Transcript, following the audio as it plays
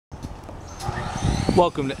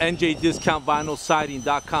Welcome to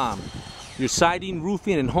NJDiscountVinylSiding.com, your siding,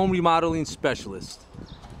 roofing, and home remodeling specialist.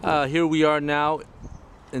 Here we are now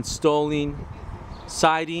installing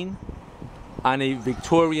siding on a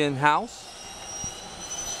Victorian house.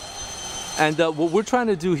 And what we're trying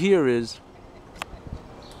to do here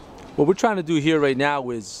right now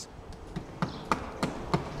is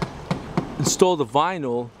install the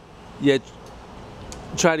vinyl, yet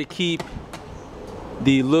try to keep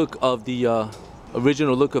the look of the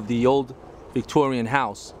original look of the old Victorian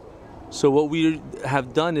house. So what we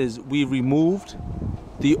have done is we removed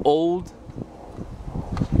the old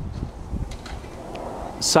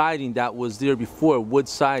siding that was there before, wood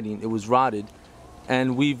siding. It was rotted,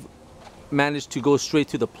 and we've managed to go straight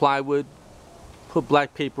to the plywood, put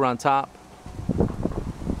black paper on top,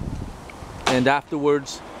 and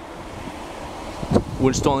afterwards we're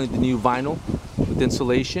installing the new vinyl with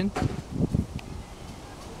insulation.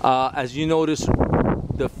 As you notice,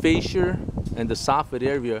 the fascia and the soffit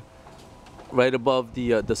area right above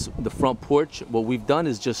the front porch, what we've done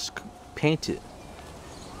is just paint it.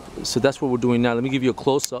 So that's what we're doing now. Let me give you a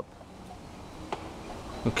close-up.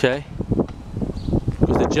 Okay?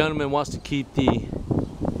 Because the gentleman wants to keep the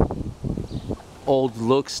old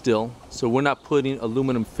look still, so we're not putting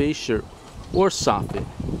aluminum fascia or soffit.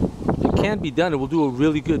 It can be done, and we'll do a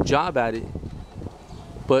really good job at it,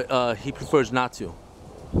 but he prefers not to.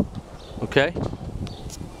 Okay?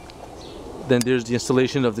 Then there's the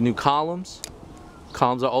installation of the new columns.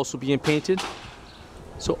 Columns are also being painted.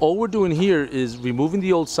 So all we're doing here is removing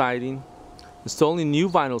the old siding, installing new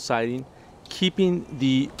vinyl siding, keeping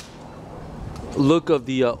the look of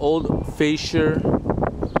the old fascia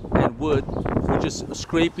and wood. We're just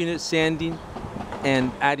scraping it, sanding,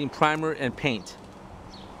 and adding primer and paint.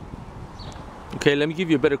 Okay, let me give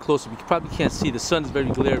you a better close-up. You probably can't see, the sun is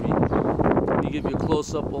very glary. Let me give you a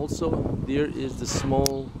close-up also. There is the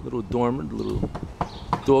small little dormer, the little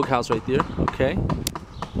doghouse right there. Okay.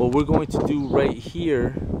 What we're going to do right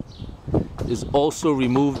here is also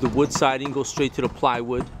remove the wood siding, go straight to the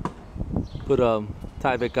plywood, put a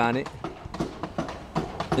Tyvek on it,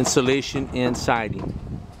 insulation and siding.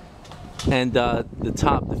 And the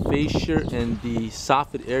top, the fascia and the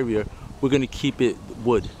soffit area, we're going to keep it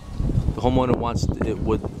wood. The homeowner wants it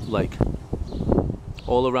wood like.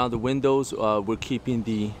 All around the windows, we're keeping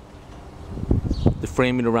the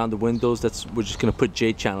framing around the windows. We're just going to put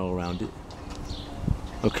J channel around it.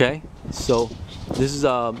 Okay, so this is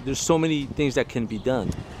there's so many things that can be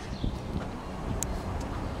done.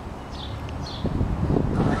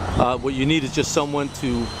 What you need is just someone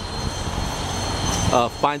to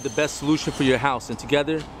find the best solution for your house, and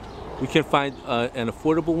together we can find an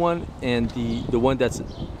affordable one and the one that's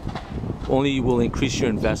only will increase your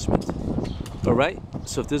investment. All right,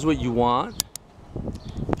 so if this is what you want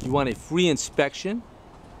a free inspection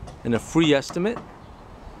and a free estimate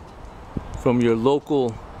from your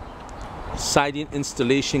local siding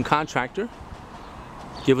installation contractor,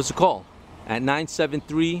 give us a call at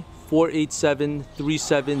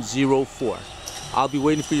 973-487-3704. I'll be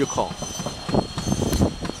waiting for your call.